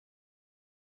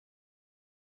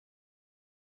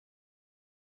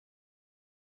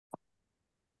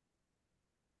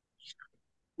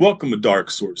Welcome to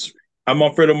Dark Sorcery. I'm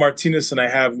Alfredo Martinez, and I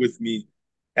have with me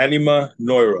Anima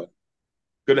Noira.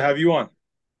 Good to have you on.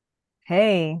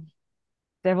 Hey,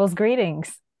 devil's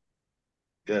greetings.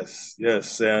 Yes,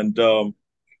 yes.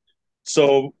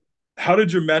 So, how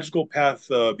did your magical path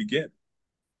begin?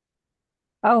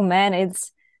 Oh man,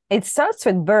 it starts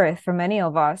with birth for many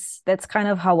of us. That's kind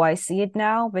of how I see it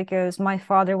now because my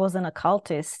father was an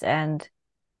occultist and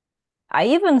I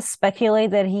even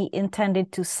speculate that he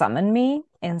intended to summon me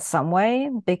in some way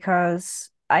because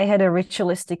I had a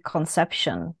ritualistic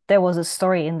conception. There was a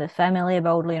story in the family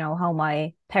about, how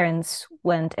my parents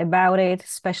went about it,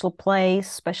 special place,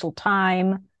 special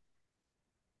time.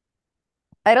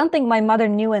 I don't think my mother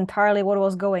knew entirely what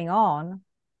was going on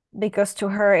because to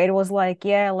her it was like,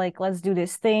 yeah, like let's do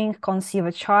this thing, conceive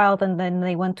a child, and then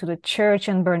they went to the church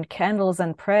and burned candles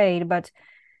and prayed. But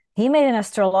he made an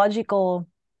astrological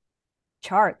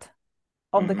chart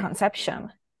of the Hmm.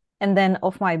 conception and then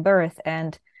of my birth.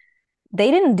 And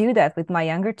they didn't do that with my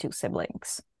younger two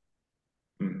siblings.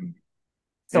 Hmm.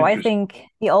 So I Interesting. think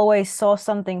he always saw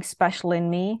something special in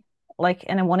me, like,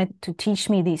 and wanted to teach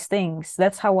me these things.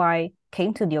 That's how I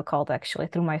came to the occult actually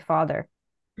through my father.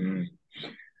 Hmm.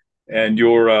 And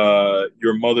your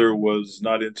mother was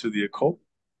not into the occult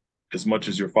as much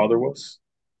as your father was.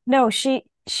 No, she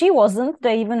wasn't.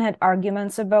 They even had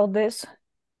arguments about this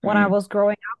when I Hmm. was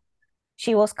growing up.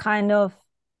 She was kind of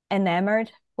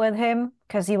enamored with him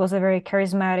because he was a very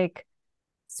charismatic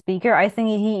speaker. I think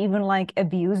he even like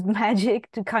abused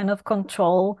magic to kind of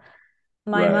control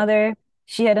my Right. mother.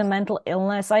 She had a mental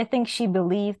illness. I think she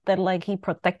believed that like he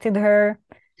protected her,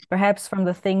 perhaps from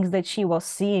the things that she was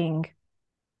seeing.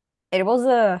 It was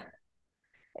a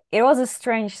it was a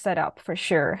strange setup for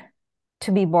sure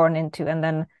to be born into. And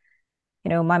then,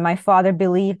 my father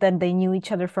believed that they knew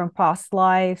each other from past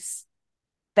lives,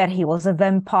 that he was a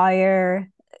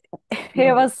vampire.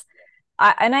 It Right. was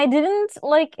and I didn't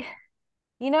like,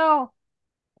 you know,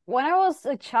 when I was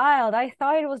a child, I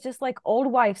thought it was just like old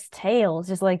wives' tales,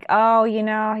 just like, oh,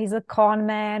 he's a con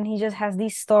man. He just has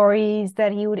these stories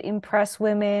that he would impress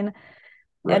women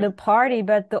at Right. a party.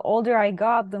 But the older I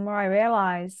got, the more I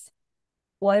realized,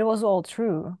 well, it was all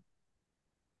true.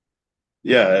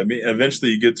 Yeah. I mean,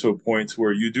 eventually you get to a point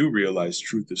where you do realize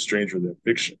truth is stranger than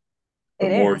fiction. The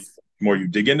It more is. more you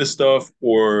dig into stuff,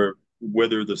 or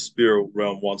whether the spirit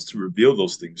realm wants to reveal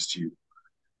those things to you,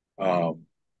 um,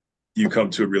 you come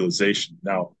to a realization.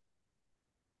 Now,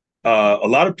 a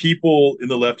lot of people in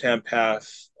the left hand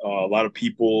path, a lot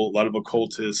of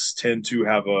occultists tend to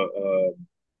have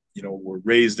were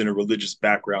raised in a religious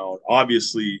background.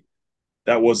 Obviously,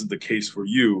 that wasn't the case for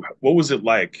you. What was it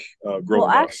like Well,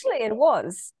 growing up? actually, it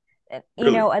was.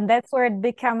 Really? And that's where it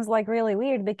becomes like really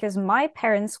weird because my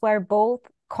parents were both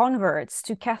converts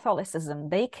to Catholicism.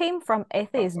 They came from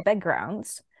atheist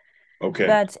backgrounds, Okay.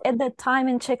 but at that time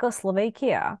in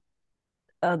Czechoslovakia,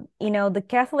 the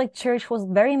Catholic Church was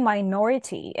very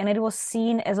minority and it was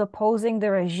seen as opposing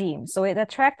the regime. So it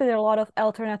attracted a lot of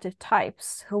alternative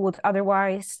types who would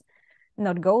otherwise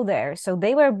not go there. So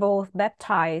they were both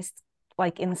baptized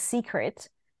like in secret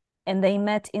and they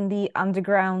met in the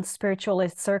underground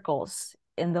spiritualist circles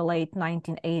in the late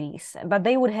 1980s. But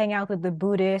they would hang out with the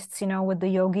Buddhists, with the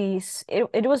yogis.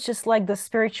 It was just like the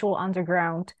spiritual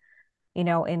underground,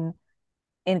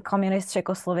 in communist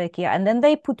Czechoslovakia. And then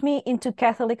they put me into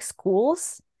Catholic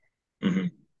schools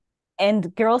Hmm.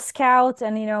 and Girl Scouts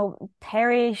and,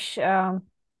 parish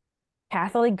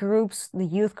Catholic groups, the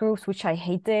youth groups, which I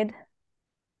hated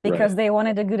Right. because they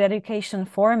wanted a good education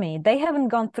for me. They haven't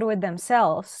gone through it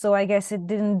themselves, so I guess it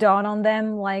didn't dawn on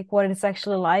them like what it's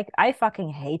actually like. I fucking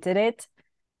hated it.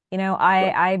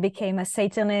 Right. I became a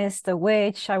Satanist, a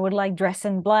witch. I would like dress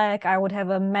in black. I would have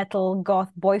a metal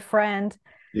goth boyfriend.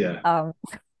 Yeah. Um,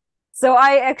 so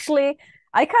I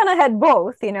kind of had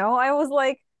both. I was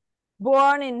like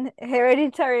born in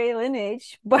hereditary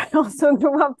lineage, but also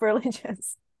grew up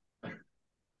religious.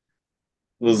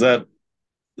 Was that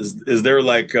is there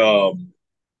like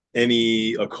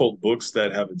any occult books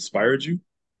that have inspired you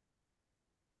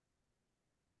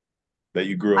that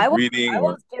you grew up I was reading I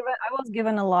or? was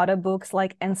given a lot of books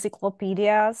like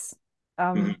encyclopedias,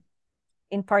 Mhm.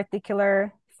 in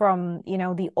particular from,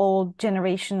 the old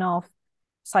generation of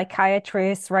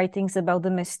psychiatrists, writings about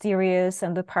the mysterious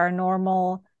and the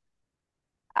paranormal.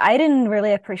 I didn't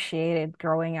really appreciate it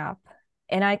growing up,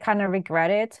 and I kind of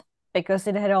regret it because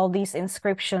it had all these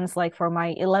inscriptions like for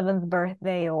my 11th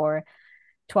birthday or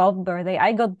 12th birthday.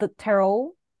 I got the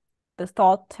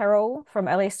thought tarot from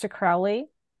Aleister Crowley,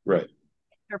 Right.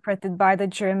 interpreted by the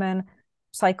German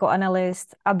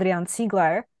psychoanalyst Adrian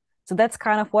Ziegler. So that's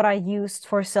kind of what I used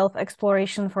for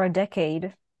self-exploration for a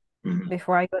decade. Mhm.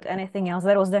 before I got anything else.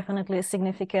 That was definitely a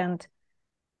significant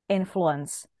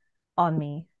influence on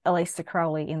me, Aleister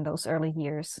Crowley, in those early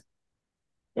years.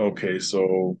 Okay,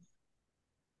 so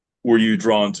were you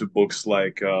drawn to books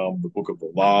like the Book of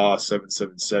the Law,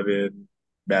 777,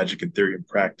 Magic and Theory and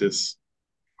Practice?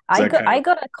 Is I that got kind I of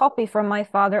got a copy from my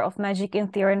father of Magic in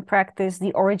Theory and Practice,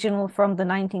 the original from the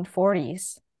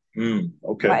 1940s.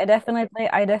 okay.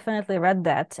 I definitely read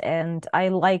that, and I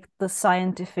liked the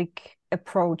scientific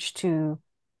approach to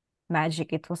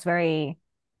magic. It was very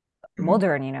Mm,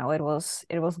 modern, it was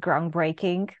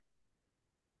groundbreaking.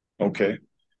 okay.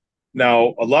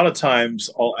 Now, a lot of times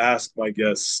I'll ask my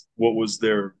guests what was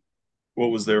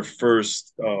their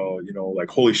first like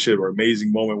holy shit or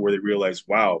amazing moment where they realize,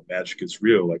 wow, magic is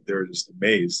real. Like they're just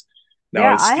amazed. Now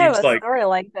Yeah, it I have seems a like story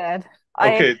like that.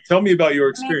 okay, tell me about your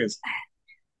I mean, experience.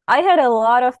 I had a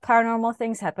lot of paranormal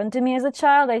things happen to me as a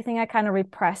child. I think I kind of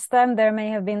repressed them. There may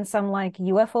have been some like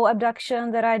UFO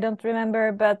abduction that I don't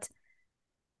remember, but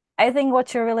I think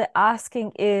what you're really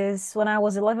asking is when I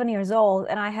was 11 years old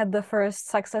and I had the first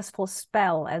successful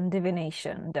spell and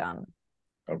divination done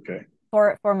Okay.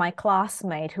 for my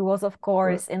classmate who was of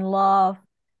Right. course in love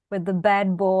with the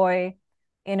bad boy,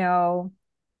 you know,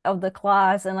 of the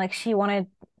class, and like she wanted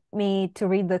me to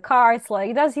read the cards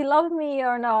like does he love me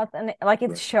or not, and like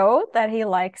it Right. showed that he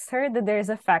likes her, that there's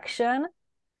affection.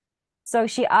 So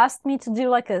she asked me to do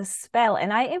like a spell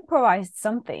and I improvised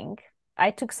something.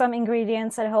 I took some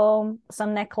ingredients at home,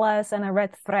 some necklace and a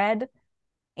red thread,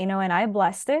 and I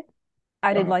blessed it.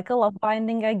 I did Uh-huh. like a love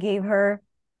binding. I gave her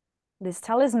this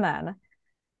talisman.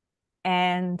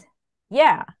 And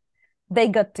yeah, they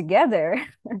got together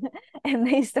and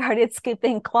they started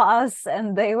skipping class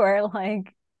and they were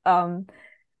like,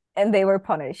 and they were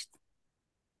punished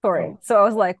for Oh, it. So I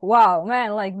was like, wow,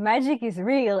 man, like magic is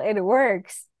real, it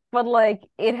works, but like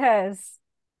it has,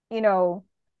 you know,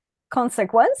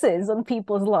 consequences on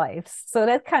people's lives. So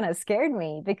that kind of scared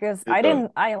me because it does.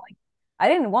 I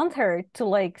didn't want her to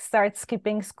like start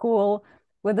skipping school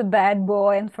with a bad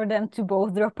boy and for them to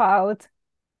both drop out.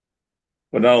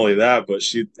 But not only that, but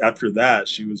she after that,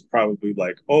 she was probably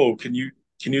like, "Oh, can you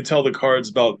tell the cards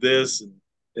about this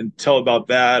and tell about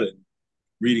that?" And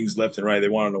readings left and right. They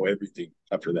want to know everything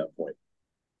after that point.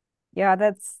 Yeah,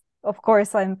 that's of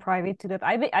course I'm privy to that.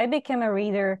 I became a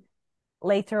reader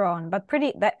later on, but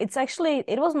pretty that it's actually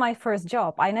it was my first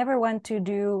job. I never went to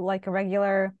do like a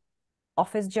regular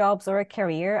office jobs or a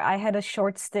career. I had a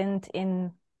short stint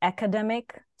in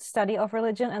academic study of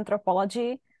religion,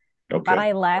 anthropology, but Okay.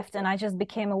 I left and I just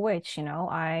became a witch,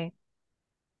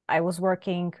 I was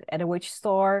working at a witch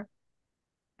store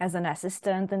as an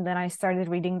assistant and then I started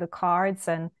reading the cards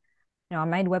and I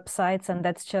made websites and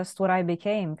that's just what I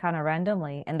became kind of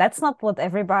randomly. And that's not what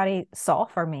everybody saw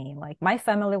for me. Like my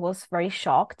family was very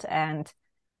shocked and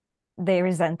they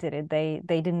resented it. They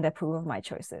didn't approve of my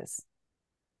choices.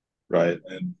 Right.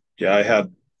 And yeah, I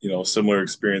had, similar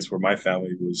experience where my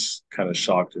family was kind of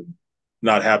shocked and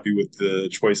not happy with the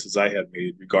choices I had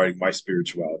made regarding my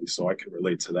spirituality. So I can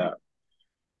relate to that.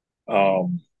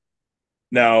 Um,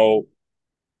 now,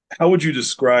 how would you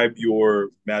describe your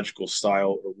magical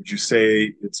style, or would you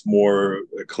say it's more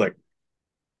eclectic?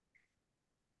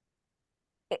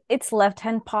 It's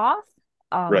left-hand path.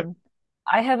 Right. Um,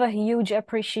 I have a huge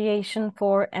appreciation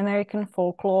for American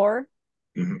folklore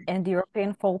Hmm. and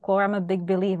European folklore. I'm a big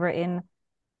believer in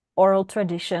oral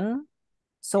tradition.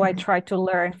 So I Hmm. try to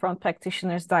learn from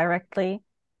practitioners directly,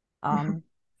 Hmm. um,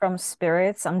 from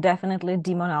spirits. I'm definitely a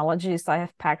demonologist. I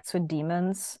have pacts with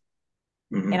demons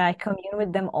and Hmm. I commune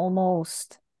with them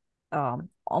almost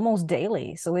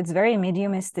daily. So it's very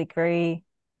mediumistic, very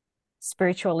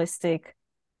spiritualistic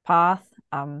path,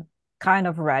 kind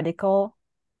of radical.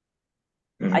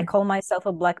 I Hmm. call myself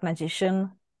a black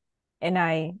magician and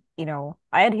I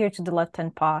adhere to the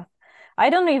left-hand path. I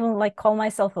don't even like call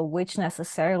myself a witch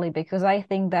necessarily because I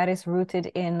think that is rooted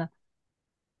in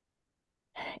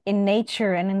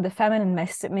nature and in the feminine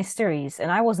mysteries,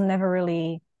 and I was never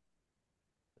really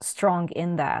strong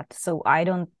in that. So I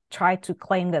don't try to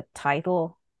claim that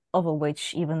title of a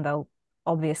witch, even though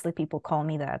obviously people call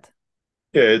me that.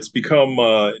 Yeah, it's become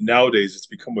nowadays. It's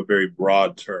become a very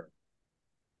broad term,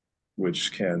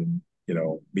 which can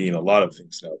mean a lot of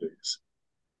things nowadays.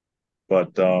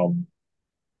 But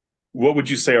what would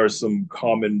you say are some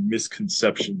common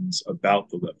misconceptions about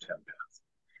the left hand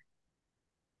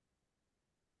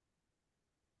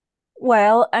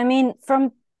Well, I mean,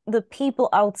 from the people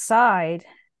outside,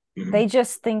 path? Hmm. they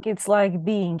just think it's like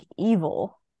being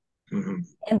evil. Hmm.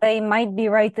 And they might be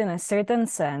right in a certain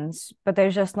sense, but they're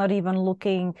just not even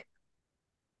looking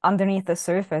underneath the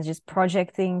surface, just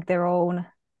projecting their own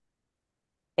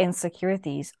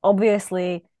insecurities.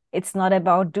 Obviously, it's not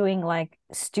about doing like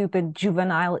stupid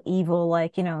juvenile evil,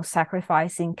 like,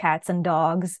 sacrificing cats and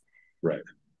dogs Right.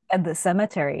 at the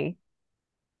cemetery.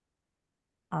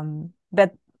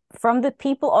 But from the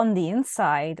people on the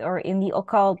inside or in the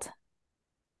occult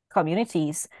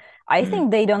communities, I Mm-hmm.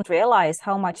 think they don't realize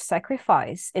how much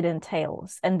sacrifice it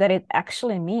entails and that it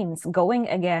actually means going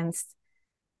against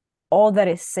all that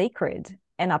is sacred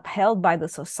and upheld by the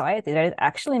society, that it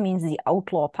actually means the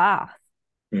outlaw path.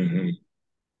 Mm-hmm.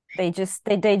 They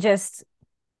just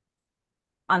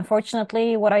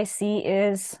unfortunately what I see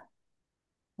is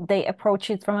they approach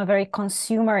it from a very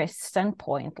consumerist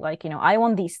standpoint. Like, I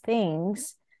want these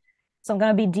things, so I'm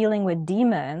gonna be dealing with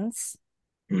demons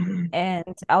Mm-hmm.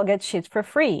 and I'll get shit for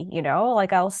free,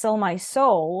 like I'll sell my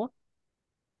soul,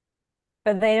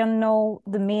 but they don't know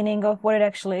the meaning of what it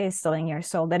actually is selling your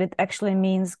soul, that it actually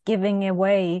means giving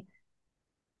away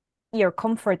your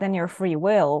comfort and your free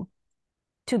will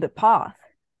to the path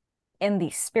and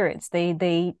these spirits.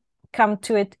 They come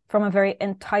to it from a very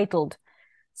entitled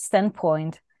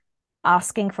standpoint,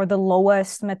 asking for the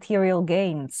lowest material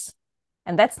gains.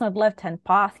 And that's not left-hand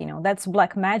path, that's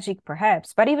black magic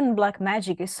perhaps, but even black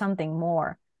magic is something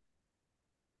more.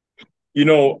 You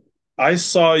know, I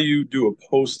saw you do a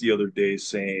post the other day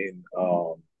saying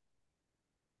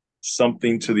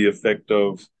something to the effect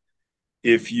of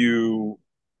if you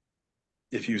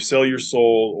if you sell your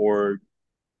soul or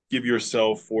give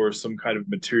yourself for some kind of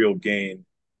material gain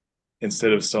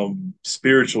instead of some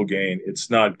spiritual gain,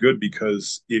 it's not good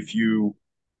because if you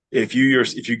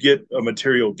get a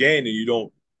material gain and you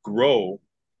don't grow,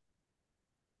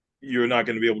 you're not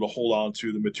going to be able to hold on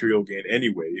to the material gain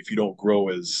anyway if you don't grow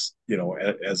as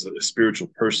as a spiritual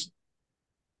person.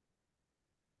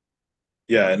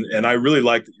 Yeah, and I really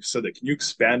like that you said that. Can you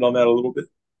expand on that a little bit?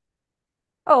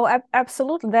 Oh,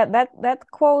 absolutely. That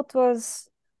quote was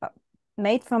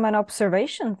made from an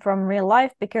observation from real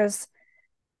life, because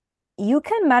you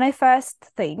can manifest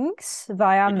things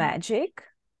via Mm-hmm. magic.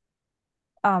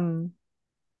 Um,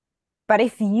 but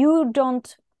if you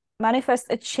don't manifest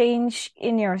a change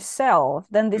in yourself,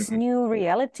 then this Mm-hmm. new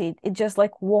reality, it just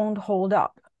like won't hold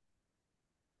up.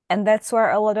 And that's where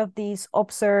a lot of these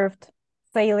observed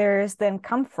failures then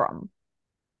come from.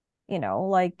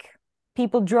 Like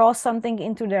people draw something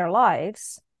into their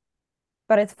lives,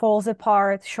 but it falls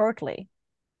apart shortly.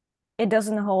 It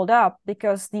doesn't hold up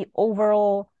because the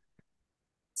overall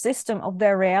system of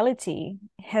their reality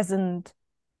hasn't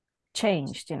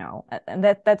changed, and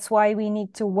that's why we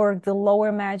need to work the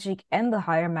lower magic and the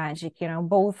higher magic,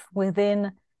 both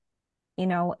within,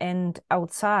 and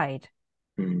outside.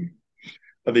 Mm-hmm.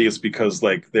 I think it's because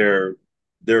like their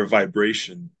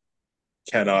vibration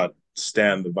cannot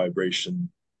stand the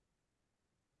vibration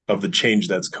of the change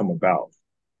that's come about.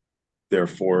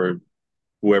 Therefore,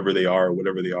 whoever they are,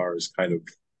 whatever they are, is kind of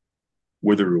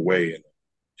withered away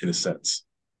in a sense,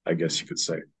 I guess you could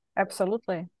say.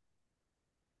 Absolutely.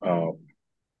 Um,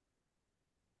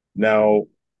 Now,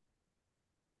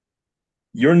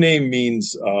 your name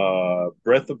means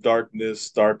breath of darkness,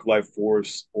 dark life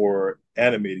force, or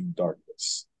animating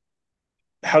darkness.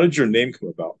 How did your name come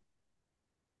about?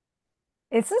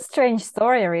 It's a strange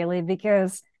story, really,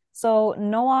 because so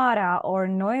Noara or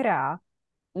Noira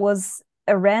was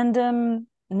a random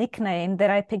nickname that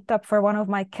I picked up for one of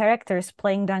my characters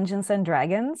playing Dungeons and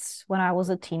Dragons when I was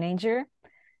a teenager.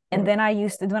 And Right. then I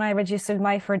used it when I registered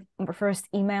my first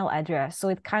email address. So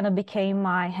it kind of became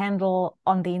my handle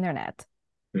on the internet.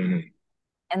 Mhm.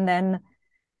 And then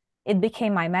it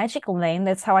became my magical name.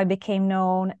 That's how I became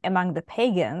known among the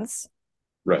pagans.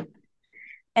 Right.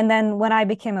 And then when I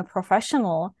became a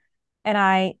professional and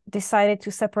I decided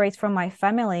to separate from my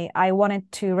family, I wanted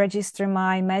to register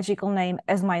my magical name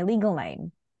as my legal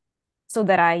name so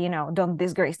that I, don't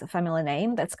disgrace the family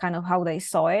name. That's kind of how they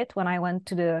saw it when I went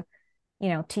to the,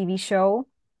 TV show.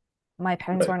 My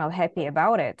parents Right. were not happy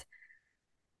about it.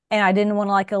 And I didn't want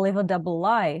to like live a double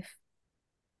life.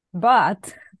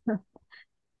 But,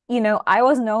 I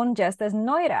was known just as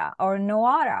Noira or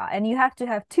Noara, and you have to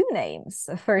have two names,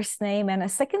 a first name and a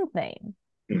second name.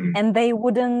 Mhm. And they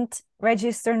wouldn't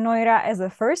register Noira as a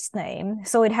first name,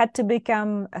 so it had to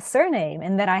become a surname,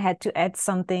 and then I had to add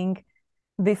something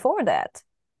before that.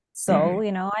 So,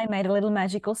 Mhm. I made a little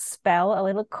magical spell, a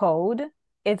little code.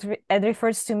 It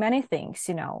refers to many things,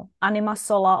 Anima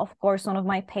Sola, of course, one of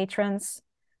my patrons,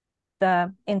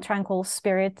 the intranquil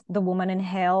spirit, the woman in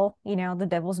hell, the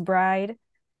devil's bride.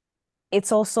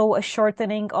 It's also a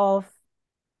shortening of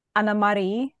Anna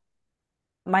Marie,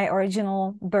 my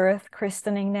original birth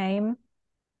christening name.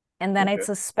 And then Okay. it's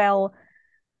a spell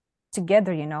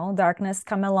together, darkness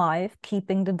come alive,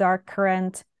 keeping the dark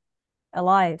current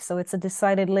alive. So it's a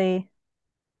decidedly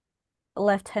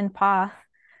left-hand path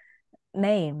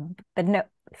name. But no,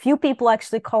 few people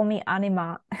actually call me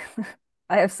Anima.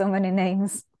 I have so many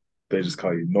names. They just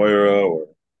call you Noira or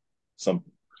some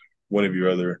one of your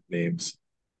other names.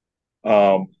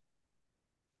 Um,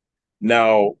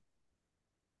 Now,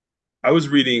 I was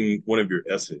reading one of your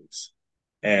essays,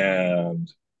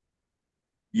 and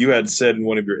you had said in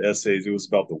one of your essays it was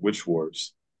about the witch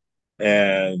wars,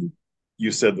 and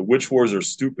you said the witch wars are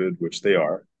stupid, which they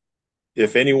are.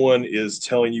 If anyone is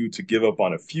telling you to give up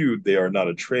on a feud, they are not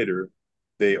a traitor,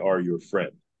 they are your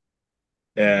friend.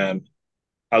 And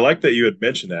I like that you had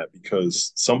mentioned that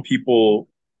because some people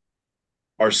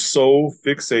are so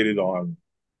fixated on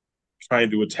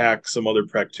trying to attack some other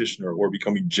practitioner or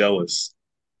becoming jealous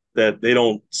that they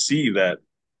don't see that,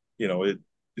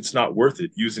 it's not worth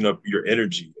it using up your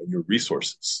energy and your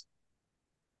resources.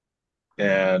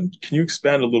 And can you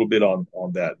expand a little bit on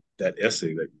that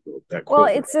essay that you wrote, that Well,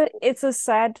 quote? it's a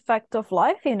sad fact of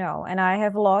life, and I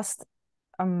have lost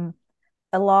um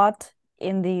a lot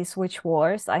in these witch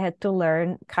wars. I had to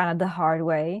learn kind of the hard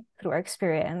way through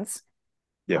experience.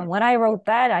 Yeah, And when I wrote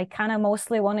that, I kind of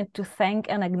mostly wanted to thank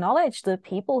and acknowledge the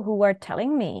people who were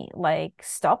telling me, like,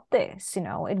 stop this,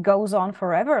 it goes on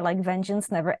forever, like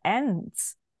vengeance never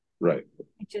ends. right.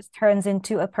 It just turns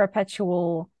into a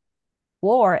perpetual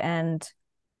war. And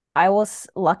I was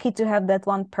lucky to have that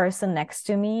one person next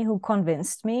to me who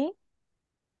convinced me.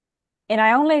 And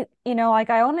I only, like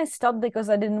I only stopped because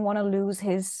I didn't want to lose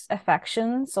his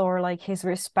affections or like his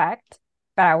respect,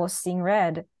 but I was seeing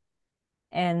red.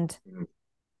 And Mm.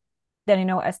 then,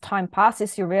 as time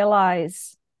passes, you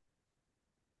realize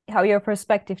how your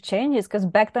perspective changes. Because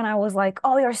back then I was like,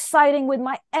 oh, you're siding with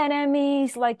my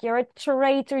enemies, like you're a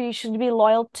traitor, you should be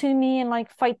loyal to me and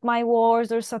like fight my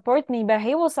wars or support me. But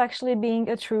he was actually being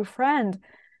a true friend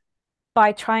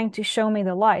by trying to show me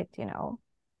the light.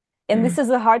 And this Mm. is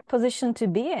a hard position to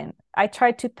be in. I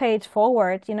tried to pay it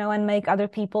forward, and make other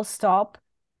people stop,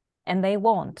 and they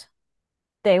won't.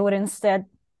 They would instead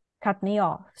cut me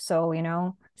off. So,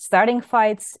 starting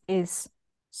fights is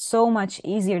so much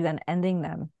easier than ending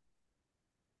them.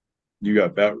 You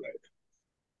got that right.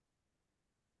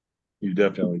 You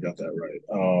definitely got that right.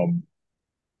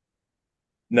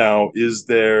 Now, is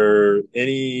there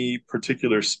any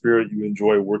particular spirit you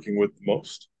enjoy working with the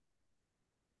most?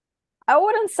 I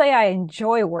wouldn't say I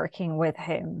enjoy working with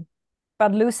him,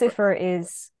 but Lucifer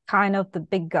is kind of the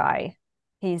big guy.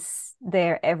 He's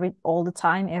there all the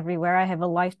time, everywhere. I have a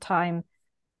lifetime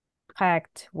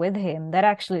pact with him that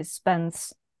actually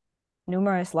spans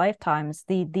numerous lifetimes.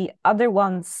 The other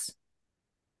ones,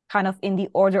 kind of in the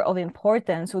order of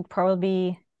importance, would probably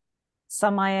be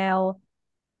Samael,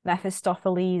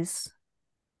 Mephistopheles,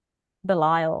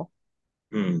 Belial.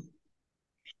 Hmm.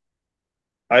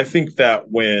 I think that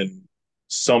when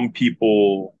some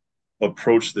people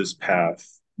approach this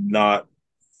path not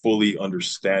fully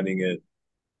understanding it,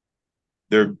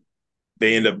 they're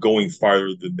they end up going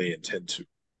farther than they intend to.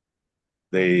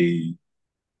 They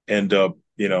end up,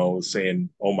 saying,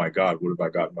 "Oh my God, what have I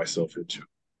gotten myself into?"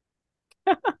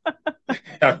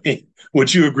 I mean,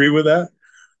 would you agree with that?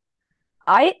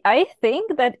 I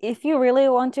think that if you really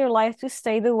want your life to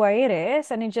stay the way it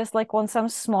is and you just like want some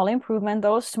small improvement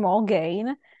or small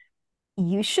gain,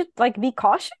 you should like be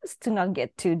cautious to not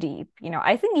get too deep.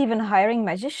 I think even hiring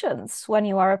magicians when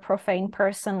you are a profane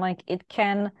person, like it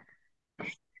can,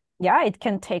 yeah, it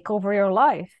can take over your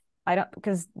life. I don't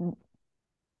because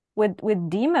with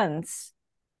demons,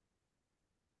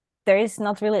 there is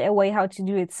not really a way how to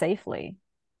do it safely.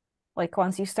 Like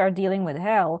once you start dealing with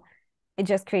hell, it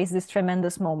just creates this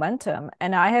tremendous momentum.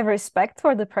 And I have respect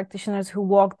for the practitioners who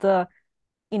walk the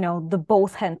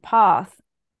both hand path,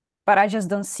 but I just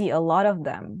don't see a lot of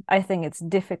them. I think it's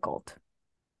difficult.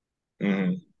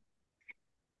 Mhm.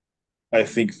 I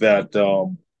think that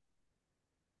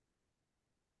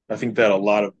a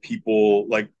lot of people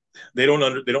like they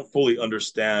don't fully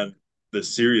understand the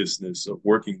seriousness of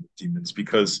working with demons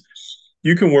because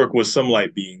you can work with some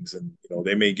light beings and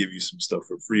they may give you some stuff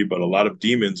for free, but a lot of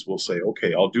demons will say,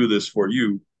 "Okay, I'll do this for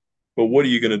you, but what are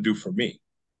you going to do for me?"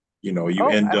 You Oh,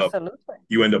 end up absolutely.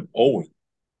 owing.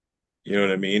 You know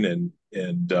what I mean?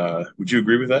 And would you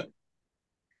agree with that?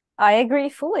 I agree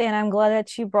fully, and I'm glad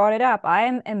that you brought it up. I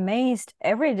am amazed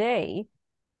every day.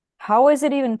 How is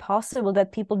it even possible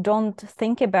that people don't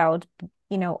think about,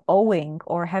 owing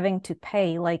or having to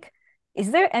pay? Like,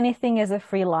 is there anything as a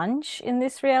free lunch in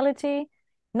this reality?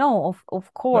 No,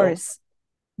 of No. course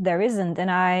there isn't.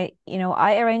 And I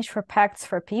arrange for pacts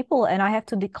for people and I have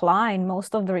to decline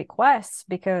most of the requests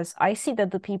because I see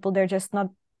that the people they're just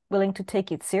not willing to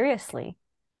take it seriously.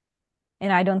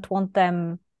 and I don't want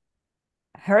them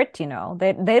hurt, you know.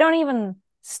 They don't even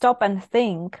stop and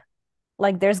think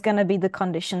like there's gonna be the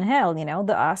condition hell, you know,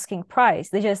 the asking price.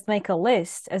 They just make a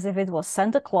list as if it was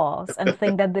Santa Claus and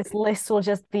think that this list will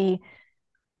just be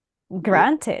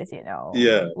granted, you know.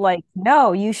 Yeah, Like,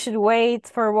 no, you should wait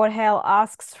for what hell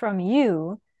asks from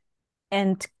you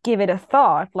and give it a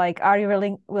thought. Like, are you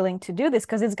really willing to do this?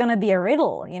 Because it's gonna be a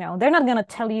riddle, you know. They're not gonna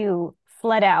tell you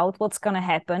flat out what's gonna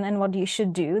happen and what you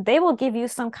should do. They will give you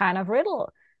some kind of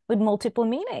riddle with multiple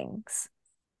meanings.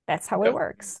 That's how it yeah,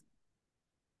 works.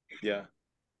 yeah.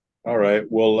 All right.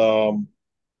 Well,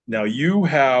 now you're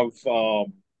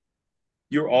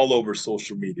all over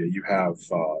social media. You're on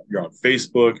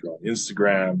Facebook, you're on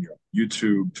Instagram, you're on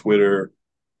YouTube, Twitter.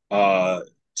 Uh,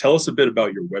 Tell us a bit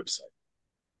about your website.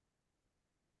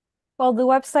 Well, the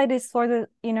website is for the,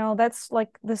 you know, that's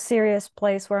like the serious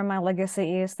place where my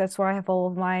legacy is. That's where I have all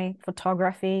of my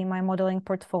photography, my modeling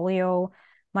portfolio,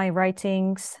 my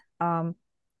writings,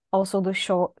 also the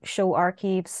show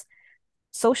archives.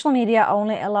 Social media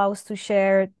only allows to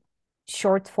share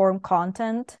short form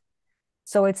content.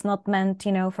 So it's not meant,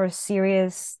 you know, for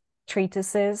serious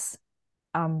treatises.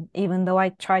 Even though I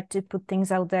try to put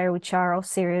things out there which are of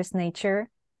serious nature.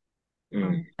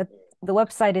 Mm, But the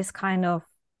website is kind of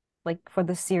like for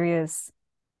the serious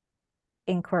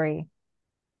inquiry.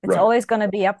 It's right. always going to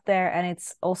be up there, and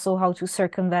it's also how to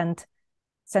circumvent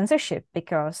censorship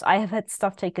because I have had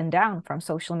stuff taken down from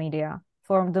social media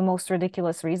for the most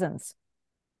ridiculous reasons.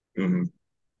 Hmm.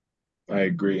 I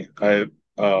agree. That's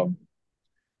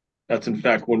in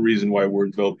fact one reason why we're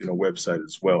developing a website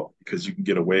as well, because you can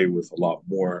get away with a lot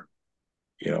more,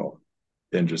 you know,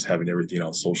 than just having everything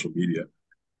on social media.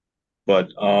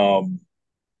 But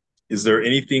is there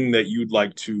anything that you'd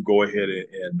like to go ahead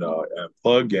and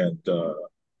plug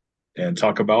and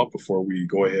talk about before we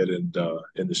go ahead and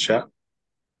end this chat?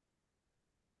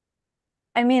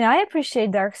 I mean, I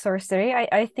appreciate Dark Sorcery.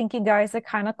 I think you guys are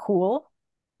kind of cool.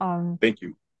 Um, Thank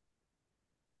you.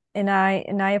 and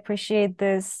I appreciate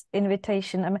this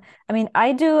invitation. I mean,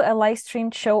 I do a live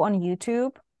streamed show on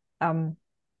YouTube, um,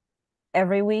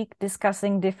 every week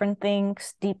discussing different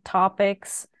things, deep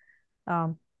topics,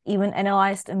 even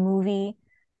analyzed a movie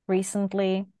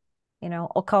recently, you know,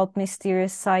 occult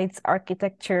mysterious sites,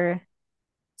 architecture.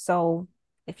 So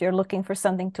if you're looking for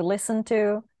something to listen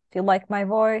to, if you like my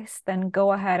voice, then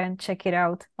go ahead and check it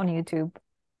out on YouTube.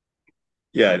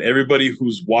 Yeah, and everybody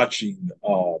who's watching,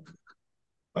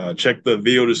 check the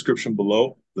video description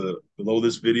below. The below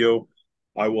this video,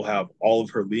 I will have all of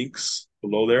her links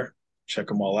below there. Check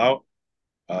them all out.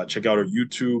 Check out her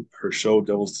YouTube, her show,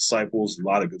 Devil's Disciples. A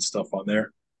lot of good stuff on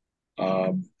there.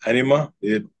 Anima,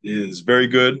 it is very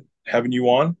good having you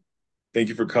on. Thank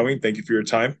you for coming. Thank you for your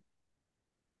time.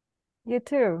 You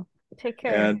too. Take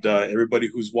care. And everybody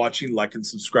who's watching, like and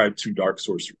subscribe to Dark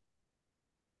Sorcery.